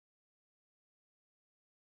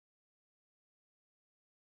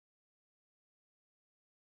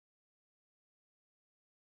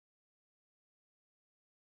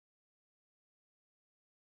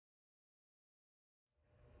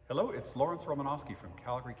Hello, it's Romanosky from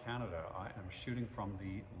Calgary, Canada. I am shooting from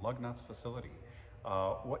the lug nuts facility.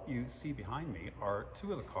 What you see behind me are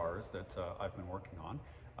two of the cars that I've been working on.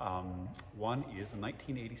 One is a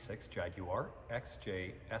 1986 Jaguar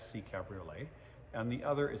XJ SC Cabriolet, and the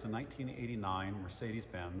other is a 1989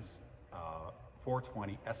 Mercedes-Benz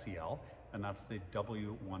 420 SEL, and that's the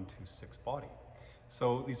W126 body.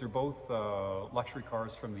 So these are both luxury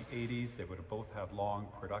cars from the 80s. They would have both had long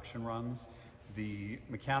production runs. The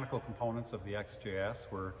mechanical components of the XJS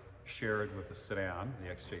were shared with the sedan, the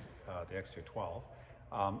XJ12,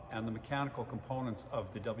 and the mechanical components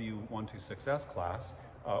of the W126S class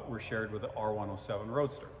were shared with the R107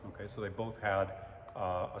 Roadster. Okay, so they both had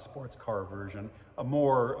a sports car version. A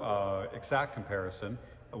more exact comparison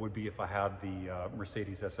would be if I had the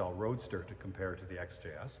Mercedes SL Roadster to compare to the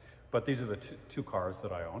XJS. But these are the two cars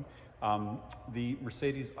that I own. The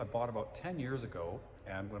Mercedes I bought about 10 years ago,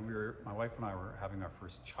 and when my wife and I were having our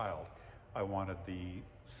first child, I wanted the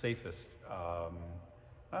safest,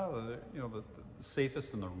 the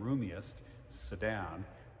safest and the roomiest sedan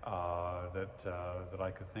that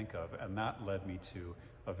I could think of, and that led me to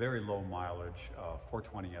a very low mileage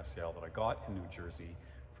 420 SEL that I got in New Jersey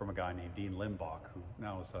from a guy named Dean Limbach, who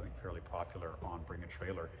now is, I think, fairly popular on Bring a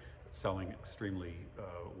Trailer, selling extremely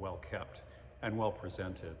well kept and well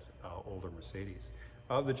presented older Mercedes.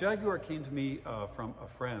 The Jaguar came to me from a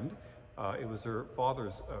friend. It was her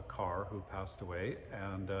father's car who passed away,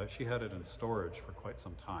 and she had it in storage for quite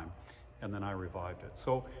some time, and then I revived it.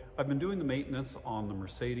 So I've been doing the maintenance on the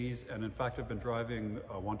Mercedes, and in fact I've been driving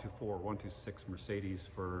a 124 or 126 Mercedes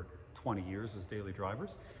for 20 years as daily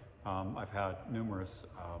drivers. I've had numerous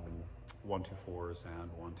 124s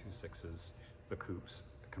and 126s, the coupes,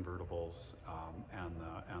 convertibles,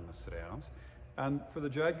 and the sedans. And for the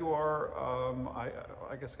Jaguar,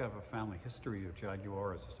 I guess I have a family history of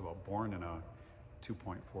Jaguar. I was just about born in a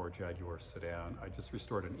 2.4 Jaguar sedan. I just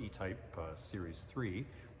restored an E-Type Series 3,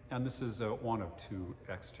 and this is one of two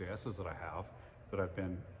XJSs that I have that I've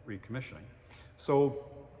been recommissioning. So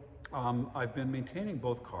I've been maintaining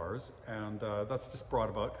both cars, and that's just brought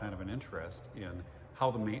about kind of an interest in how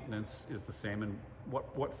the maintenance is the same and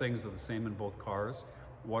what things are the same in both cars,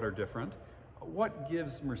 what are different. What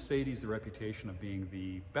gives Mercedes the reputation of being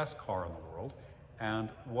the best car in the world, and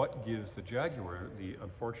what gives the Jaguar the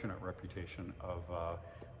unfortunate reputation of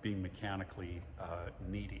being mechanically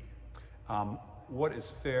needy? What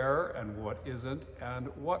is fair and what isn't, and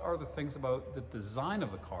what are the things about the design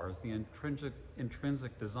of the cars, the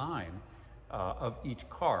intrinsic design of each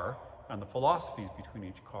car, and the philosophies between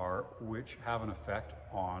each car, which have an effect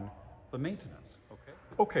on the maintenance.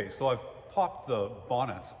 Okay, so I've popped the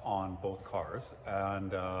bonnets on both cars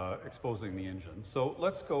and exposing the engine. So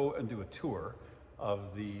let's go and do a tour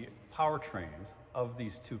of the powertrains of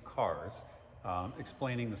these two cars,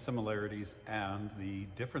 explaining the similarities and the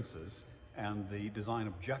differences and the design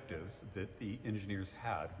objectives that the engineers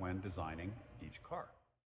had when designing each car.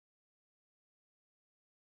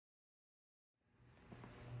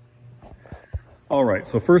 All right,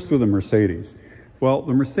 so first with the Mercedes. Well,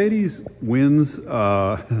 the Mercedes wins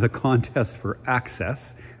the contest for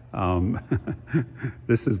access.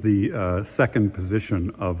 This is the second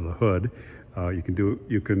position of the hood.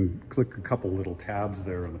 You can click a couple little tabs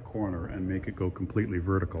there in the corner and make it go completely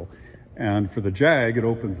vertical. And for the Jag, it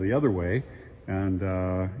opens the other way, and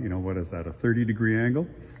you know, what is that, a 30-degree angle?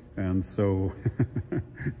 And so,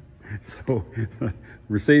 so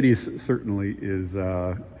Mercedes certainly is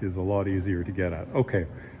a lot easier to get at. Okay.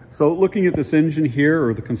 So looking at this engine here,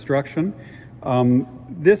 or the construction,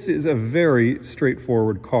 this is a very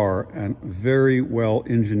straightforward car and very well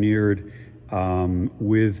engineered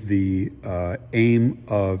with the aim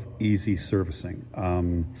of easy servicing.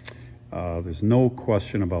 There's no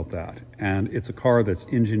question about that. And it's a car that's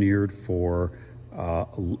engineered for a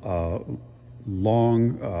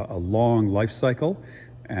long life cycle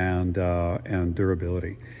and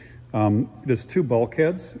durability. There's two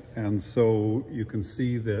bulkheads, and so you can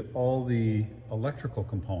see that all the electrical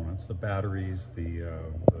components, the batteries, the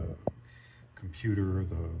computer,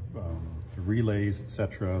 the relays,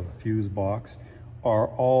 etc., the fuse box, are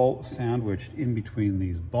all sandwiched in between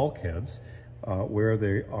these bulkheads where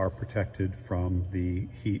they are protected from the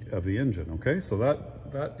heat of the engine. Okay, so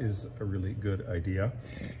that is a really good idea.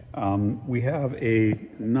 We have a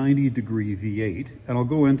 90-degree V8, and I'll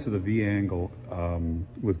go into the V angle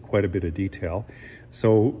with quite a bit of detail.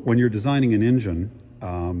 So when you're designing an engine,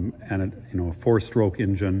 and a four-stroke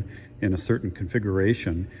engine in a certain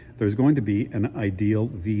configuration, there's going to be an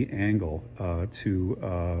ideal V angle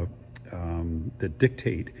to that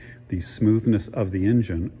dictate the smoothness of the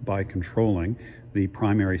engine by controlling the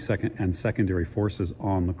primary, and secondary forces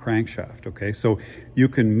on the crankshaft, okay? So you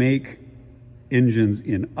can make engines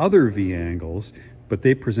in other V angles, but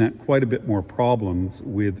they present quite a bit more problems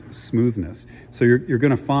with smoothness. So you're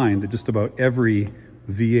gonna find that just about every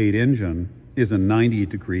V8 engine is a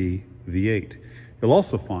 90-degree V8. You'll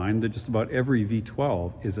also find that just about every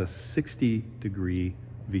V12 is a 60-degree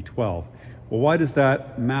V12. Well, why does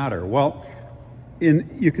that matter? Well,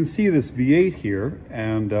 you can see this V8 here,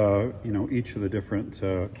 and you know, each of the different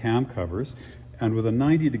cam covers, and with a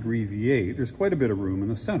 90-degree V8, there's quite a bit of room in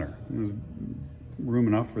the center. There's room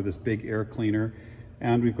enough for this big air cleaner,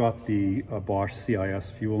 and we've got the Bosch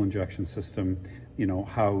CIS fuel injection system, you know,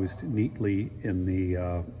 housed neatly in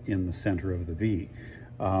the center of the V.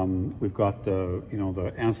 We've got the, you know,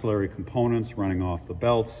 the ancillary components running off the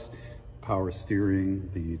belts, power steering,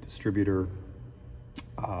 the distributor,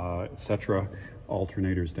 etc.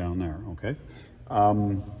 Alternators down there, okay?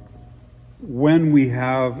 When we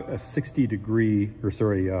have a 90-degree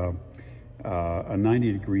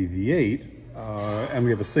V8, and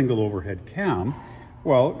we have a single overhead cam,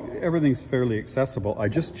 well, everything's fairly accessible. I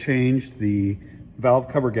just changed the valve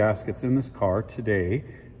cover gaskets in this car today,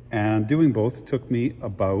 and doing both took me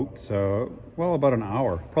about, well, about an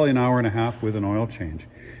hour, probably an hour and a half with an oil change.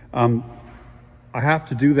 I have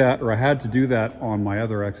to do that, or I had to do that on my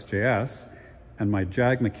other XJS, and my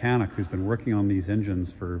Jag mechanic, who's been working on these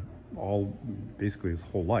engines for basically his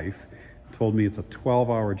whole life, told me it's a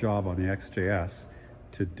 12-hour job on the XJS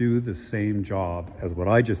to do the same job as what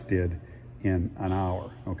I just did in an hour,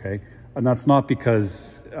 okay? And that's not because,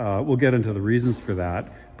 we'll get into the reasons for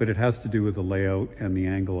that, but it has to do with the layout and the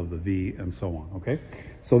angle of the V and so on, okay?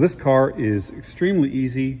 So this car is extremely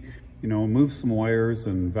easy. You know, move some wires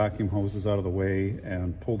and vacuum hoses out of the way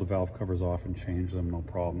and pull the valve covers off and change them, no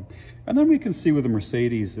problem. And then we can see with the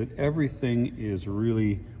Mercedes that everything is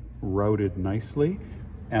really routed nicely,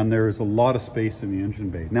 and there's a lot of space in the engine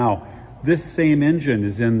bay. Now, this same engine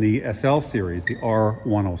is in the SL series, the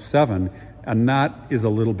R107, and that is a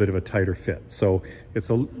little bit of a tighter fit. So it's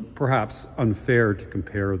perhaps unfair to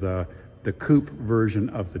compare the coupe version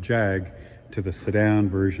of the Jag to the sedan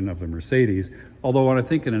version of the Mercedes. Although I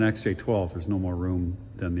think in an XJ12, there's no more room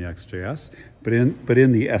than the XJS. But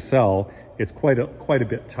in the SL, it's quite a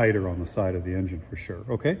bit tighter on the side of the engine for sure,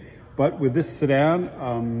 okay? But with this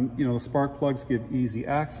sedan, you know, the spark plugs give easy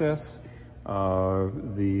access. You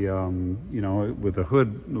know, with a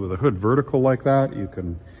hood vertical like that,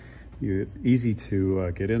 it's easy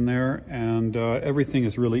to get in there, and everything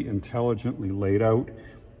is really intelligently laid out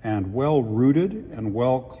and well rooted and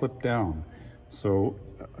well clipped down. So,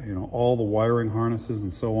 you know, all the wiring harnesses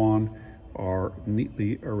and so on are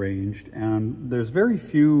neatly arranged, and there's very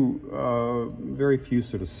few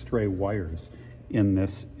sort of stray wires in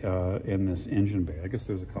this engine bay. I guess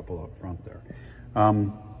there's a couple up front there.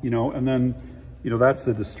 You know, and then, you know, that's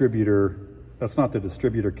the distributor. That's not the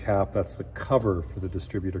distributor cap, that's the cover for the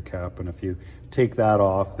distributor cap. And if you take that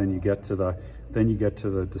off, then you get to the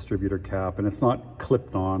distributor cap, and it's not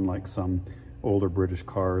clipped on like some older British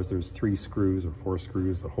cars. There's 3 screws or 4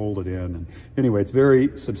 screws that hold it in. And anyway, it's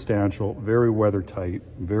very substantial, very weather tight,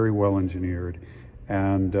 very well engineered,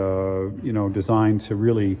 and you know, designed to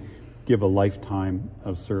really give a lifetime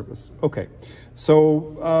of service. Okay,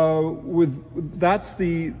 so that's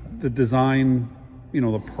the design, you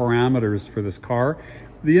know, the parameters for this car.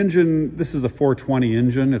 The engine, this is a 420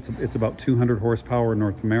 engine. It's about 200 horsepower in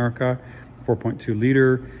North America, 4.2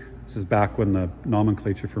 liter. This is back when the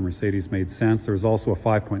nomenclature for Mercedes made sense. There was also a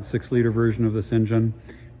 5.6 liter version of this engine.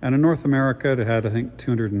 And in North America, it had, I think,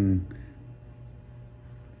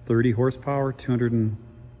 230 horsepower,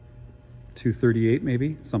 238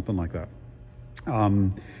 maybe, something like that.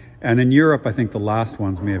 And in Europe, I think the last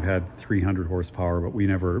ones may have had 300 horsepower, but we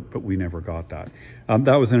never got that.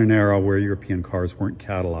 That was in an era where European cars weren't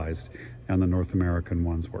catalyzed, and the North American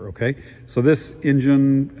ones were, okay? So this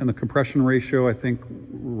engine and the compression ratio, I think,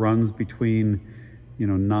 runs between, you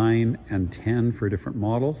know, 9 and 10 for different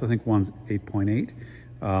models. I think one's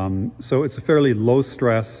 8.8. So it's a fairly low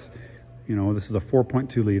stress, you know, this is a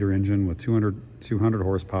 4.2 liter engine with 200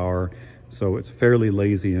 horsepower. So it's a fairly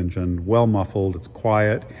lazy engine, well muffled, it's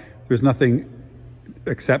quiet. There's nothing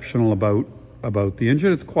exceptional about the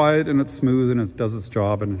engine. It's quiet and it's smooth and it does its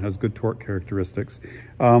job and it has good torque characteristics.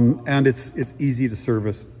 And it's easy to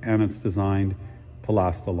service and it's designed to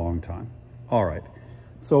last a long time. All right,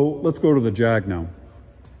 so let's go to the Jag now.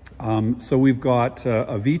 So we've got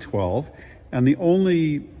a V12, and the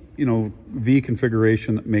only, you know, V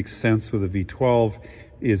configuration that makes sense with a V12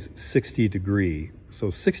 is 60 degree. So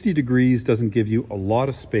 60 degrees doesn't give you a lot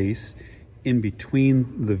of space in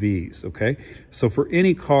between the V's, okay? So for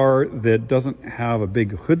any car that doesn't have a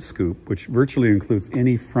big hood scoop, which virtually includes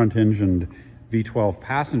any front-engined V12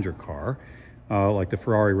 passenger car, like the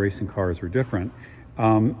Ferrari racing cars were different,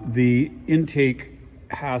 the intake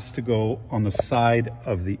has to go on the side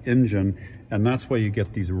of the engine, and that's why you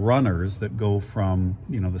get these runners that go from,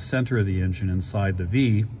 you know, the center of the engine inside the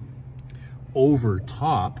V over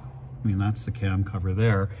top, I mean, that's the cam cover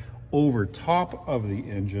there, over top of the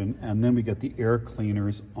engine, and then we get the air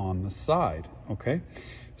cleaners on the side, okay?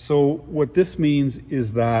 So what this means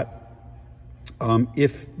is that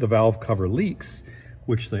if the valve cover leaks,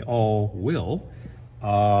 which they all will,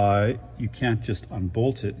 you can't just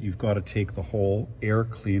unbolt it. You've got to take the whole air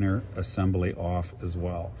cleaner assembly off as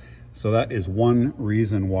well. So that is one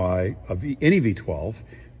reason why any V12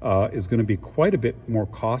 is going to be quite a bit more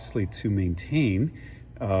costly to maintain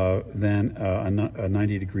than a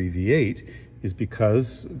 90 degree V8, is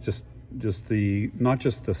because not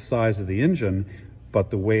just the size of the engine, but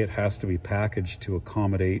the way it has to be packaged to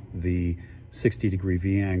accommodate the 60 degree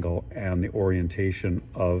V angle and the orientation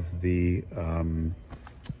of the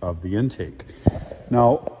intake.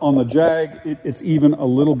 Now on the Jag, it's even a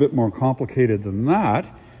little bit more complicated than that,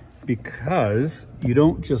 because you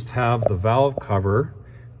don't just have the valve cover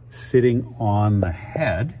sitting on the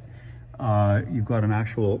head. You've got an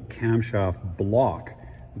actual camshaft block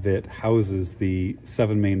that houses the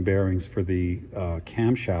 7 main bearings for the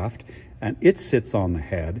camshaft, and it sits on the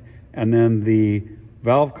head, and then the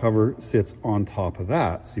valve cover sits on top of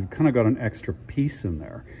that. So you've kind of got an extra piece in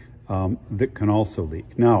there that can also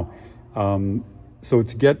leak. Now, so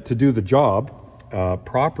to do the job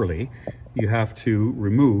properly, you have to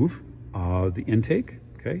remove the intake,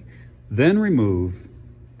 okay? Then remove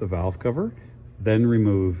the valve cover, then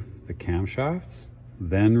remove the camshafts,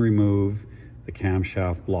 then remove the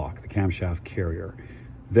camshaft block, the camshaft carrier,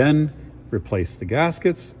 then replace the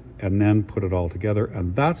gaskets, and then put it all together.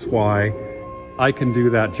 And that's why I can do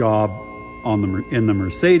that job in the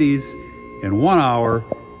Mercedes in 1 hour,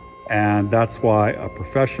 and that's why a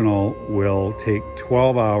professional will take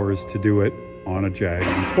 12 hours to do it on a Jag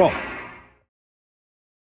V12.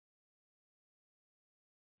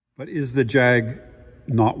 But is the Jag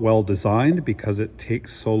not well designed because it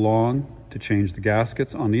takes so long to change the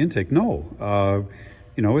gaskets on the intake? No,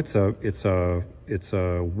 you know, it's a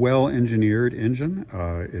well-engineered engine.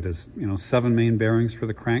 It is, you know, 7 main bearings for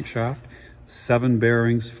the crankshaft, 7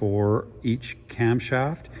 bearings for each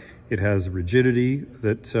camshaft. It has rigidity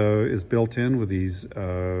that is built in with these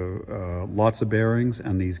lots of bearings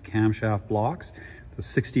and these camshaft blocks. The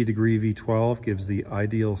 60 degree V12 gives the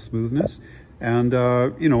ideal smoothness. And,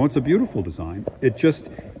 you know, it's a beautiful design. It just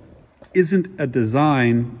isn't a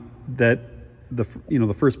design that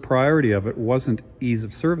the first priority of it wasn't ease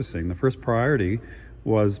of servicing. The first priority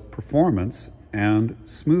was performance and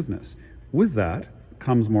smoothness. With that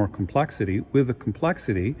comes more complexity. With the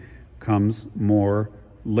complexity comes more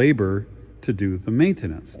labor to do the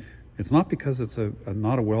maintenance. It's not because it's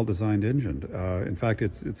not a well-designed engine. In fact,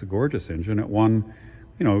 it's a gorgeous engine. It won,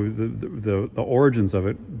 you know, the origins of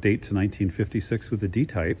it date to 1956 with the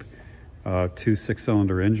D-Type, 2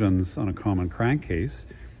 6-cylinder engines on a common crankcase,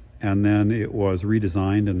 and then it was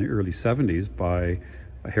redesigned in the early 70s by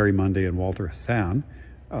Harry Munday and Walter Hassan,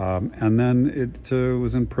 and then it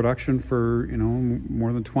was in production for, you know,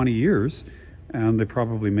 more than 20 years, and they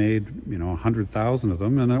probably made, you know, 100,000 of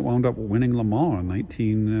them, and it wound up winning Le Mans in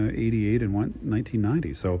 1988 and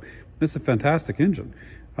 1990. So it's a fantastic engine.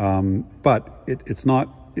 But it's not,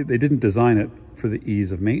 they didn't design it for the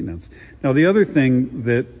ease of maintenance. Now, the other thing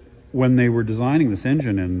that when they were designing this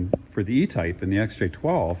engine for the E-Type and the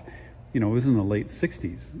XJ12, you know, it was in the late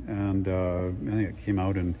 60s, and I think it came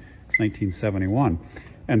out in 1971.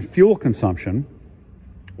 And fuel consumption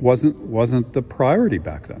wasn't the priority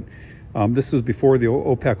back then. This was before the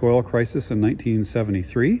OPEC oil crisis in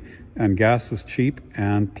 1973, and gas was cheap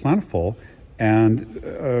and plentiful.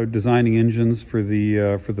 And designing engines for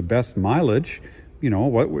the best mileage, you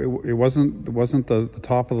know, it wasn't the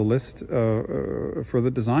top of the list for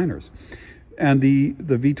the designers. And the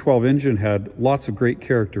V12 engine had lots of great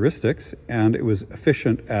characteristics, and it was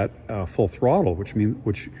efficient at full throttle,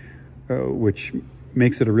 which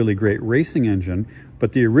makes it a really great racing engine.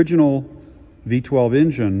 But the original V12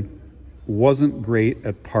 engine wasn't great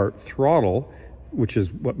at part throttle, which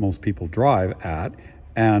is what most people drive at,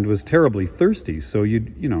 and was terribly thirsty. So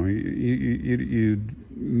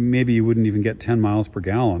maybe you wouldn't even get 10 miles per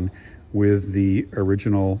gallon with the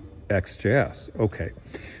original XJS. Okay,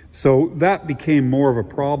 So that became more of a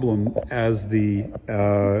problem as the,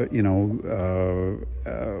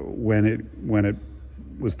 when it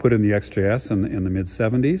was put in the XJS in the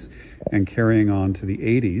mid-70s and carrying on to the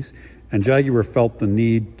 80s. And Jaguar felt the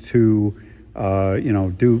need to,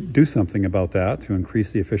 do something about that to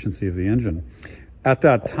increase the efficiency of the engine. At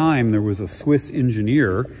that time, there was a Swiss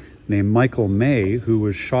engineer named Michael May who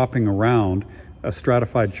was shopping around a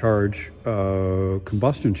stratified charge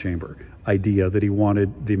combustion chamber idea that he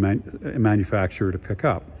wanted the manufacturer to pick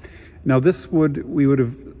up. Now we would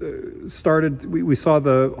have started, we saw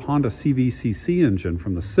the Honda CVCC engine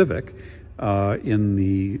from the Civic in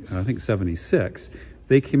the, I think, 76.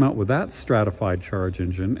 They came out with that stratified charge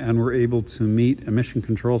engine and were able to meet emission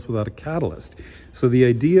controls without a catalyst. So the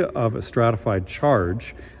idea of a stratified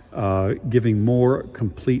charge giving more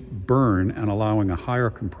complete burn and allowing a higher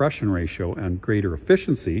compression ratio and greater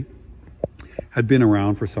efficiency had been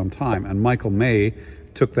around for some time. And Michael May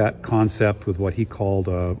took that concept with what he called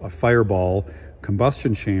a fireball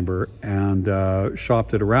combustion chamber and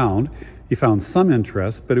shopped it around. He found some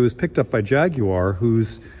interest, but it was picked up by Jaguar,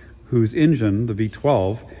 whose engine, the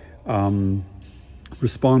V12,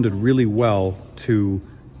 responded really well to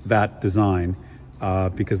that design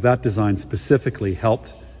because that design specifically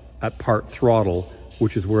helped at part throttle,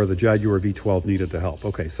 which is where the Jaguar V12 needed the help.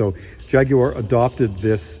 Okay, so Jaguar adopted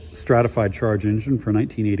this stratified charge engine for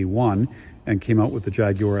 1981 and came out with the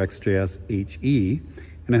Jaguar XJS HE,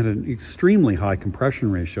 and it had an extremely high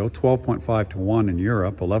compression ratio, 12.5 to 1 in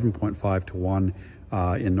Europe, 11.5 to 1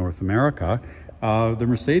 in North America. The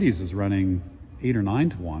Mercedes is running 8 or 9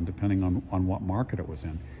 to 1, depending on what market it was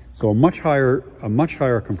in. So a much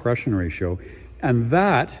higher compression ratio, and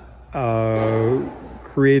that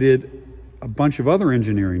created a bunch of other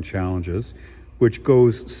engineering challenges, which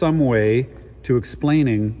goes some way to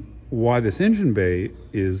explaining why this engine bay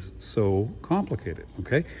is so complicated,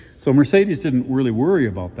 okay? So Mercedes didn't really worry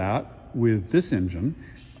about that with this engine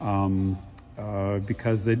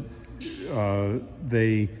because they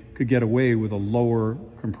could get away with a lower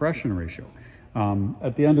compression ratio.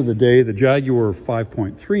 At the end of the day, the Jaguar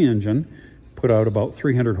 5.3 engine put out about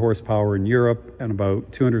 300 horsepower in Europe and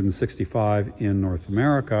about 265 in North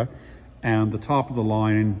America. And the top of the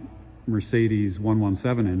line Mercedes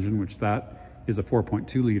 117 engine, which that is a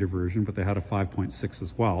 4.2 liter version, but they had a 5.6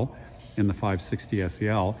 as well in the 560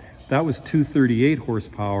 SEL. That was 238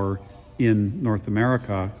 horsepower in North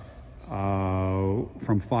America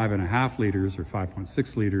from 5.5 liters or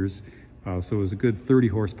 5.6 liters. So it was a good 30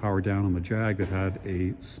 horsepower down on the Jag that had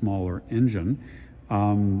a smaller engine.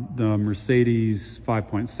 The Mercedes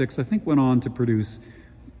 5.6, I think, went on to produce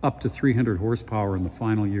up to 300 horsepower in the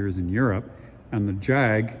final years in Europe, and the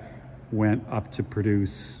Jag went up to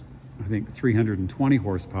produce, I think, 320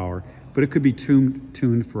 horsepower, but it could be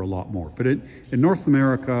tuned for a lot more. But in North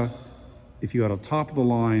America, if you had a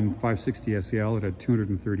top-of-the-line 560 SEL, it had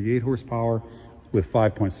 238 horsepower with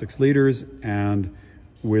 5.6 liters, and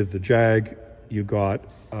with the Jag, you got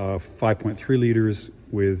 5.3 liters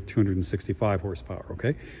with 265 horsepower,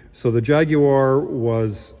 okay? So the Jaguar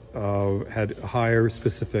was had higher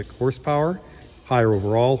specific horsepower, higher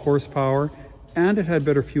overall horsepower, and it had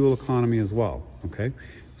better fuel economy as well, okay?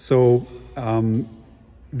 So at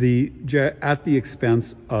the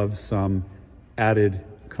expense of some added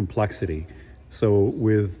complexity. So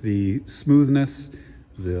with the smoothness,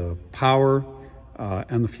 the power,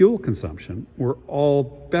 and the fuel consumption were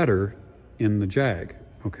all better in the Jag,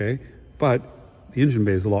 okay? But the engine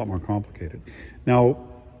bay is a lot more complicated. Now,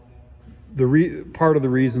 part of the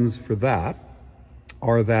reasons for that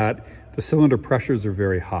are that the cylinder pressures are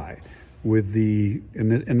very high. With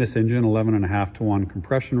in this engine, 11.5 to 1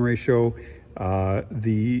 compression ratio,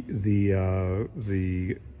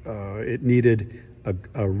 it needed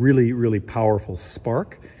a really powerful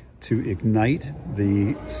spark to ignite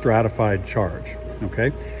the stratified charge,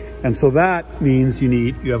 okay? And so that means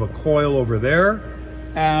you have a coil over there,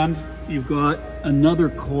 and you've got another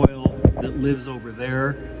coil that lives over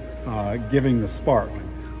there, giving the spark.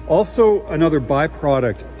 Also, another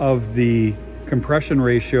byproduct of the compression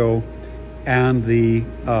ratio and the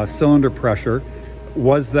cylinder pressure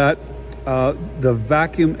was that the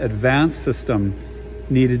vacuum advance system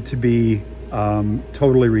needed to be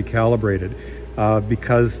totally recalibrated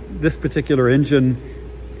because this particular engine,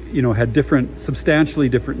 had substantially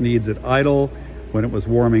different needs at idle, when it was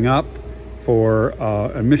warming up, for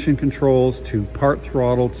emission controls, to part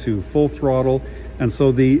throttle, to full throttle. And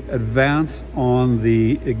so the advance on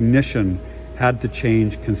the ignition had to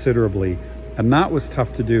change considerably, and that was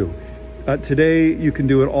tough to do. Today, you can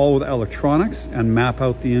do it all with electronics and map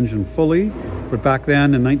out the engine fully. But back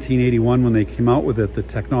then in 1981, when they came out with it, the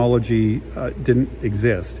technology didn't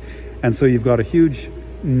exist. And so you've got a huge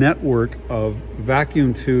network of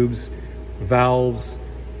vacuum tubes, valves,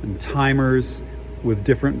 and timers with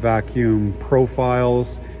different vacuum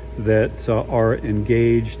profiles that are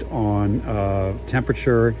engaged on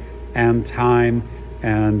temperature and time,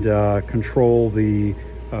 and control the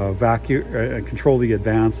control the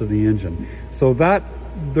advance of the engine. So that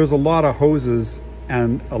there's a lot of hoses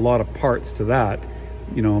and a lot of parts to that,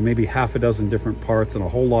 you know, maybe half a dozen different parts and a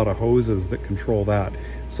whole lot of hoses that control that.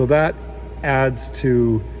 So that adds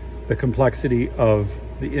to the complexity of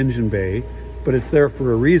the engine bay, but it's there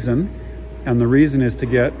for a reason, and the reason is to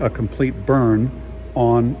get a complete burn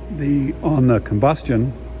on the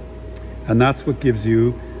combustion, and that's what gives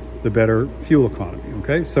you the better fuel economy.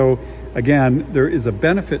 Okay, so again, there is a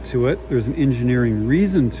benefit to it, there's an engineering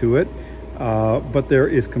reason to it, but there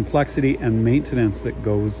is complexity and maintenance that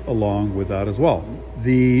goes along with that as well.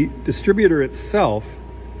 The distributor itself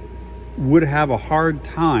would have a hard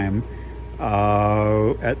time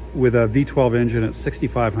with a V12 engine at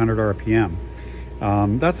 6,500 RPM.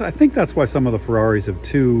 I think that's why some of the Ferraris have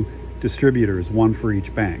two distributors, one for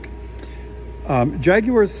each bank.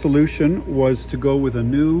 Jaguar's solution was to go with a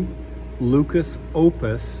new Lucas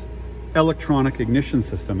Opus electronic ignition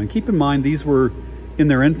system. And keep in mind, these were in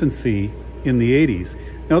their infancy in the 80s.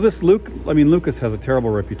 Now Lucas has a terrible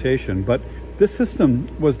reputation, but this system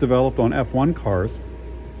was developed on F1 cars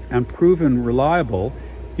and proven reliable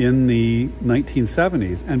in the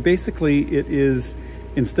 1970s. And basically it is,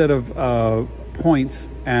 instead of points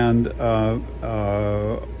and on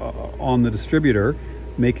the distributor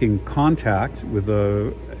making contact with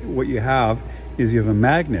what you have a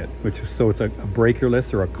magnet, so it's a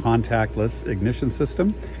breakerless or a contactless ignition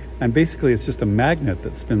system, and basically it's just a magnet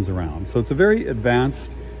that spins around. So it's a very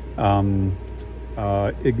advanced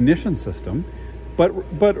ignition system, but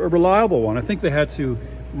a reliable one. I think they had to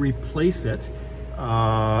replace it,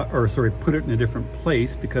 put it in a different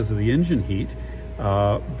place because of the engine heat.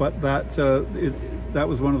 But that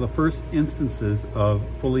was one of the first instances of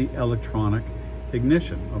fully electronic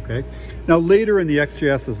ignition. Okay, now later in the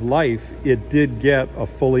XJS's life, it did get a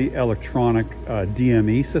fully electronic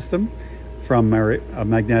DME system from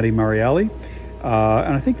Magneti Marelli,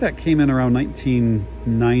 and I think that came in around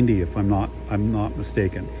 1990, if I'm not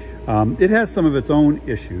mistaken. It has some of its own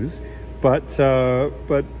issues, but the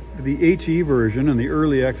HE version and the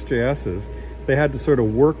early XJS's, they had to sort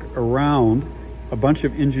of work around a bunch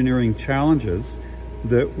of engineering challenges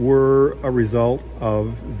that were a result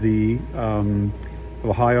of a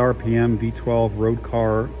high RPM V12 road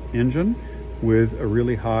car engine with a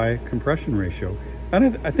really high compression ratio.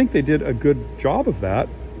 And I think they did a good job of that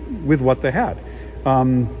with what they had.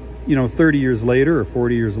 30 years later or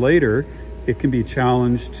 40 years later, it can be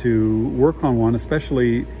challenged to work on one,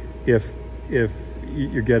 especially if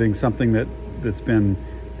you're getting something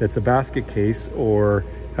that's a basket case, or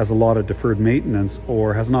has a lot of deferred maintenance,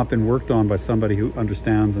 or has not been worked on by somebody who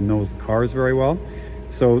understands and knows the cars very well.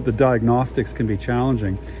 So the diagnostics can be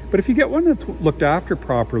challenging. But if you get one that's looked after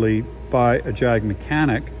properly by a Jag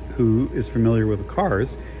mechanic who is familiar with the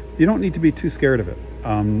cars, you don't need to be too scared of it.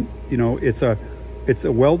 It's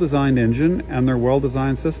a well-designed engine, and they're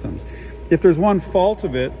well-designed systems. If there's one fault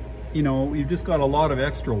of it, you've just got a lot of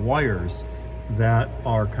extra wires that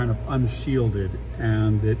are kind of unshielded,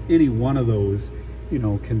 and that any one of those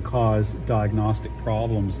can cause diagnostic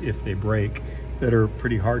problems if they break that are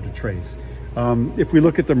pretty hard to trace. If we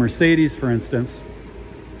look at the Mercedes, for instance,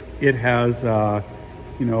 it has,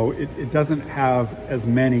 it doesn't have as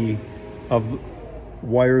many of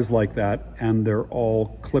wires like that, and they're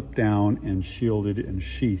all clipped down and shielded and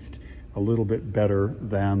sheathed a little bit better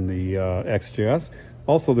than the XJS.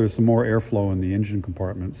 Also, there's some more airflow in the engine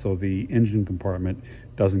compartment, so the engine compartment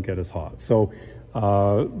doesn't get as hot. So,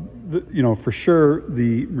 for sure,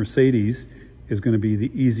 the Mercedes is going to be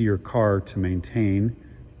the easier car to maintain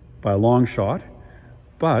by a long shot,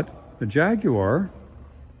 but the Jaguar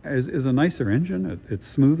is a nicer engine. It's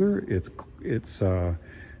smoother.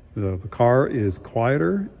 The car is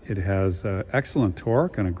quieter. It has excellent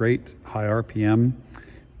torque and a great high RPM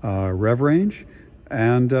rev range,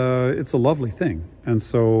 and it's a lovely thing. And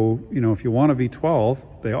so, if you want a V12,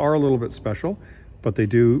 they are a little bit special, but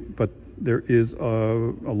there is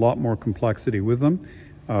a lot more complexity with them,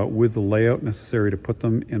 with the layout necessary to put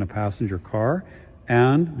them in a passenger car.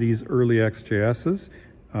 And these early XJS's,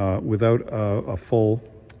 without a full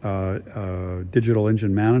digital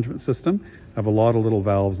engine management system, have a lot of little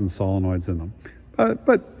valves and solenoids in them.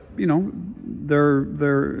 But you know, they're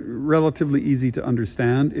relatively easy to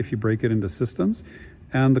understand if you break it into systems.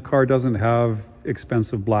 And the car doesn't have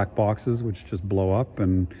expensive black boxes which just blow up,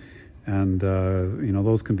 and you know,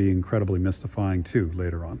 those can be incredibly mystifying too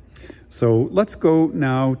later on. So let's go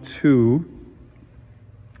now to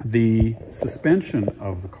the suspension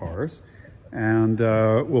of the cars, and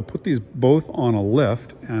we'll put these both on a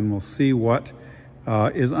lift and we'll see what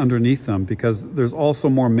is underneath them, because there's also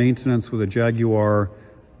more maintenance with a Jaguar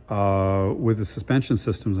with the suspension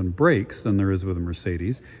systems and brakes than there is with a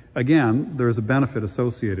Mercedes. Again, there's a benefit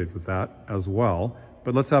associated with that as well,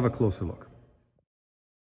 but let's have a closer look.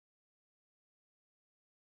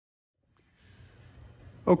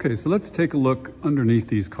 Okay, so let's take a look underneath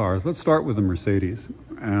these cars. Let's start with the Mercedes,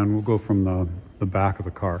 and we'll go from the back of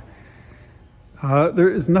the car. There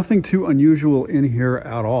is nothing too unusual in here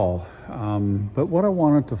at all, but what I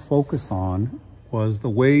wanted to focus on was the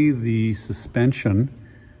way the suspension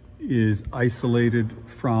is isolated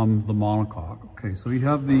from the monocoque. Okay, so you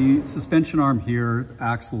have the suspension arm here,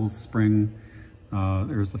 axles, spring,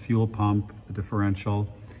 there's the fuel pump, the differential,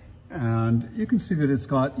 and you can see that it's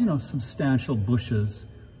got, you know, substantial bushes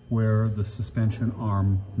where the suspension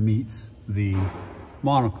arm meets the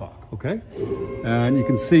monocoque, okay? And you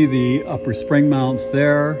can see the upper spring mounts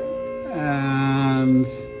there, and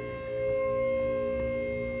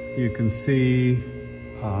you can see,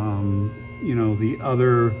 you know, the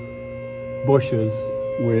other bushes,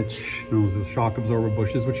 which, you know, the shock absorber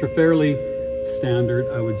bushes, which are fairly standard,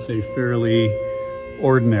 I would say fairly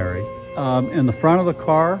ordinary. In the front of the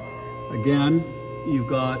car, again, you've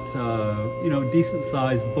got, you know, decent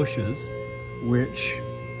sized bushes, which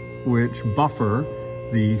buffer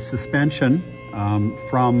the suspension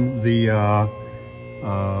from the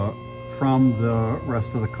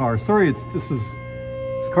rest of the car. Sorry,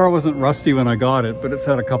 this car wasn't rusty when I got it, but it's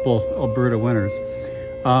had a couple Alberta winters.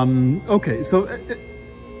 Okay, so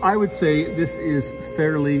I would say this is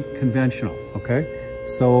fairly conventional, okay?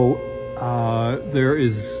 So there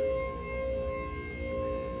is,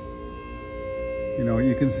 you know,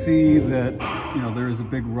 you can see that, you know, there is a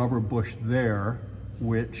big rubber bush there,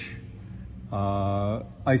 which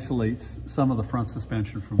isolates some of the front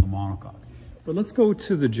suspension from the monocoque. But let's go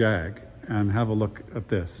to the Jag and have a look at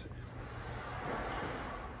this.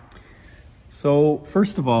 So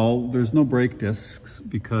first of all, there's no brake discs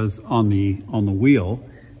because on the wheel,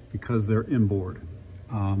 because they're inboard.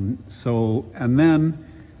 And then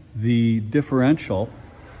the differential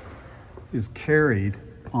is carried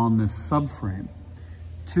on this subframe.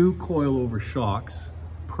 2 coilover shocks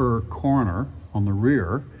per corner on the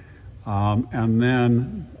rear, and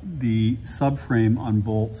then the subframe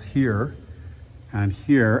unbolts here, and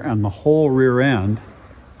the whole rear end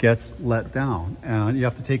gets let down. And you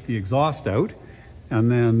have to take the exhaust out,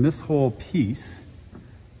 and then this whole piece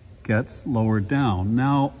gets lowered down.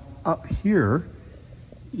 Now up here,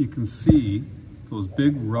 you can see those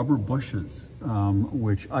big rubber bushes,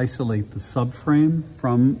 which isolate the subframe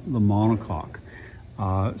from the monocoque.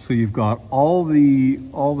 So you've got all the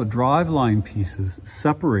driveline pieces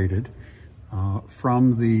separated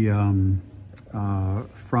from the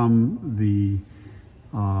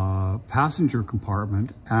passenger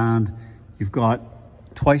compartment, and you've got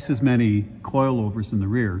twice as many coilovers in the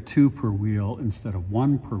rear, 2 per wheel instead of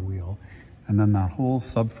 1 per wheel, and then that whole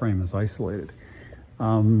subframe is isolated.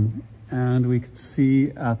 And we can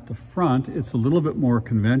see at the front, it's a little bit more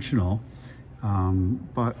conventional,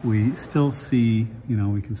 but we still see, you know,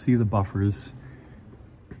 we can see the buffers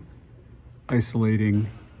isolating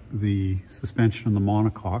the suspension and the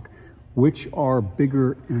monocoque, which are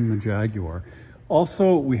bigger in the Jaguar.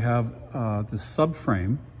 Also, we have this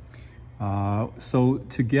subframe. So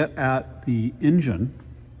to get at the engine,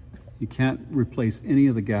 you can't replace any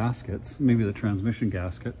of the gaskets, maybe the transmission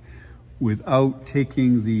gasket, without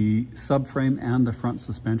taking the subframe and the front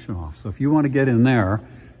suspension off. So if you want to get in there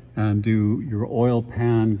and do your oil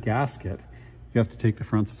pan gasket, you have to take the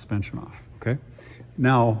front suspension off, okay?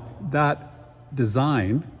 Now, that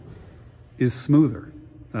design is smoother.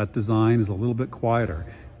 That design is a little bit quieter.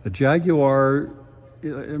 The Jaguar,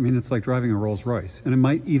 I mean, it's like driving a Rolls Royce, and it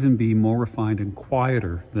might even be more refined and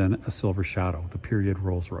quieter than a Silver Shadow, the period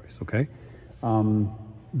Rolls Royce, okay?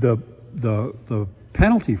 The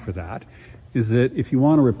penalty for that is that if you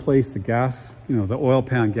want to replace the gas, you know, the oil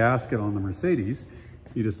pan gasket on the Mercedes,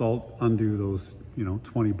 you just undo those, you know,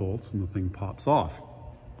 20 bolts and the thing pops off.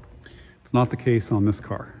 It's not the case on this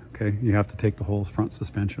car, okay? You have to take the whole front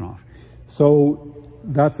suspension off. So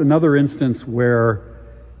that's another instance where,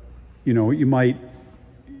 you know, you might,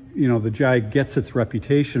 you know, the Jag gets its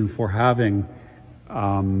reputation for having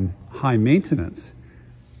high maintenance,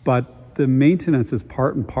 but the maintenance is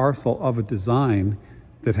part and parcel of a design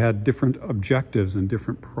that had different objectives and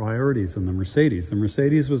different priorities than the Mercedes. The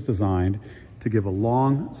Mercedes was designed to give a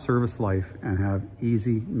long service life and have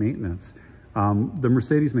easy maintenance. The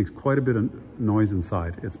Mercedes makes quite a bit of noise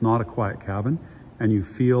inside. It's not a quiet cabin, and you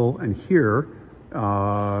feel and hear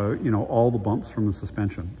all the bumps from the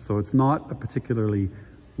suspension. So it's not a particularly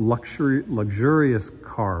luxurious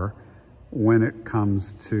car when it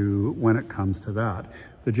comes to that.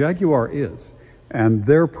 The Jaguar is, and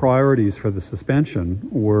their priorities for the suspension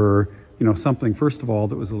were, something first of all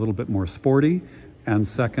that was a little bit more sporty, and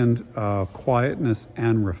second, quietness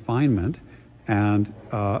and refinement, and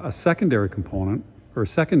a secondary component or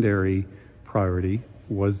secondary priority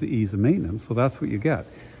was the ease of maintenance. So that's what you get.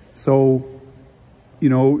 So,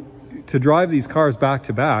 to drive these cars back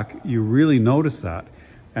to back, you really notice that,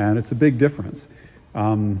 and it's a big difference.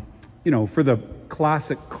 For the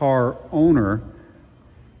classic car owner,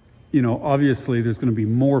 obviously there's going to be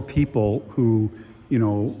more people who,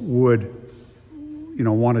 would,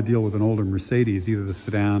 want to deal with an older Mercedes, either the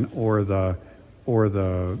sedan or the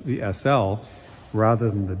SL, rather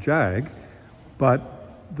than the Jag.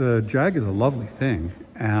 But the Jag is a lovely thing,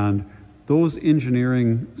 and those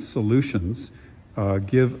engineering solutions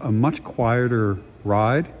give a much quieter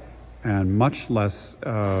ride and much less,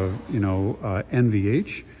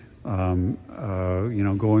 NVH.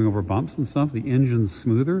 Going over bumps and stuff. The engine's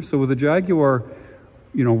smoother. So with the Jaguar,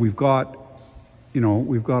 we've got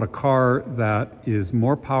a car that is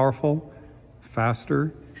more powerful,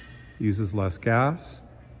 faster, uses less gas,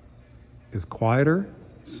 is quieter,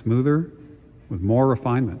 smoother, with more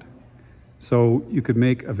refinement. So you could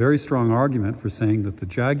make a very strong argument for saying that the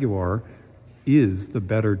Jaguar is the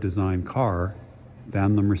better designed car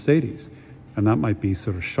than the Mercedes. And that might be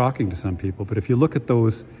sort of shocking to some people, but if you look at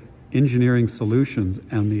those engineering solutions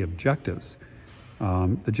and the objectives,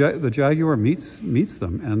 the Jaguar meets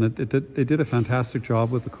them, and they did a fantastic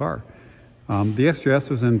job with the car. The XJS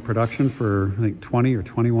was in production for, I think, 20 or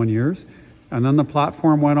 21 years, and then the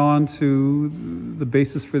platform went on to the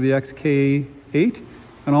basis for the XK8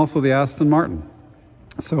 and also the Aston Martin.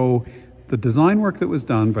 So the design work that was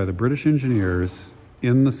done by the British engineers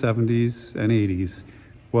in the 70s and 80s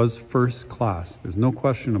was first class. There's no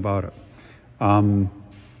question about it.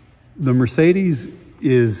 The Mercedes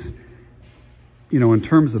is, in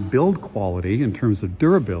terms of build quality, in terms of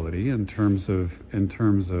durability, in terms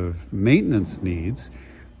of maintenance needs,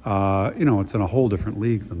 it's in a whole different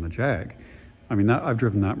league than the Jag. I mean, I've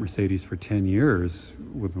driven that Mercedes for 10 years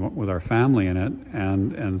with our family in it,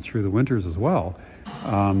 and through the winters as well.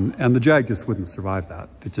 And the Jag just wouldn't survive that.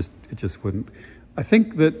 It just wouldn't. I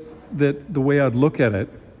think that the way I'd look at it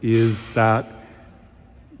is that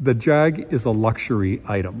the Jag is a luxury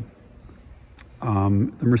item.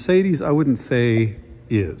 The Mercedes, I wouldn't say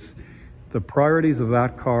is. The priorities of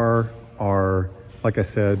that car are, like I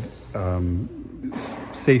said,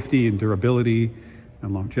 safety and durability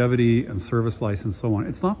and longevity and service life and so on.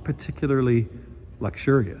 It's not particularly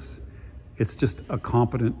luxurious. It's just a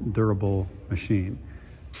competent, durable machine.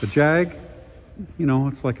 The Jag,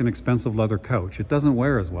 it's like an expensive leather couch. It doesn't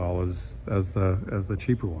wear as well as the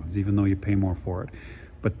cheaper ones, even though you pay more for it.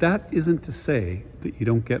 But that isn't to say that you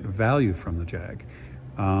don't get value from the Jag.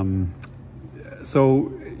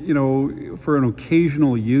 So, for an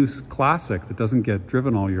occasional use classic that doesn't get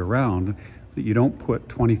driven all year round, that you don't put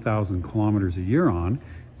 20,000 kilometers a year on,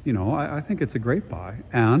 I think it's a great buy.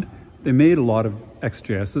 And they made a lot of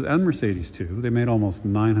XJSs and Mercedes too. They made almost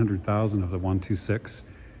 900,000 of the 126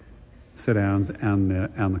 sedans and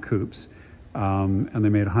the coupes. And they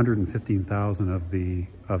made 115,000 of the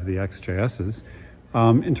XJSs.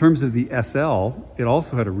 In terms of the SL, it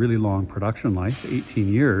also had a really long production life,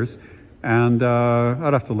 18 years. And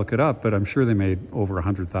I'd have to look it up, but I'm sure they made over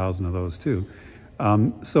 100,000 of those too.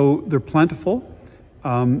 So they're plentiful,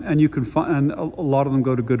 and you can find, and a lot of them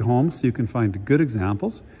go to good homes, so you can find good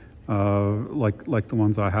examples, like the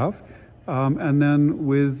ones I have. And then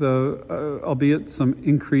with, albeit some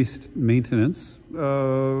increased maintenance,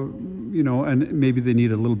 and maybe they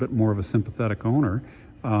need a little bit more of a sympathetic owner.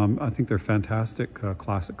 I think they're fantastic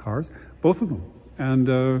classic cars, both of them. And,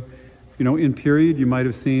 in period, you might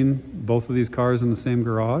have seen both of these cars in the same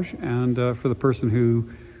garage. And for the person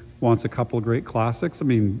who wants a couple of great classics, I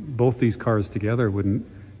mean, both these cars together wouldn't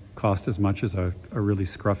cost as much as a really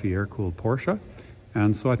scruffy air-cooled Porsche.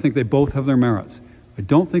 And so I think they both have their merits. I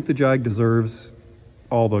don't think the Jag deserves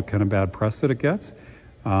all the kind of bad press that it gets.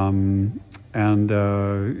 I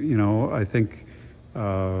think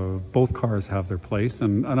both cars have their place,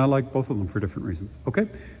 and I like both of them for different reasons. Okay,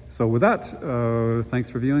 so with that,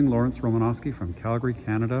 thanks for viewing. Lawrence Romanosky from Calgary,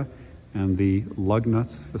 Canada, and the lug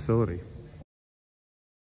nuts facility.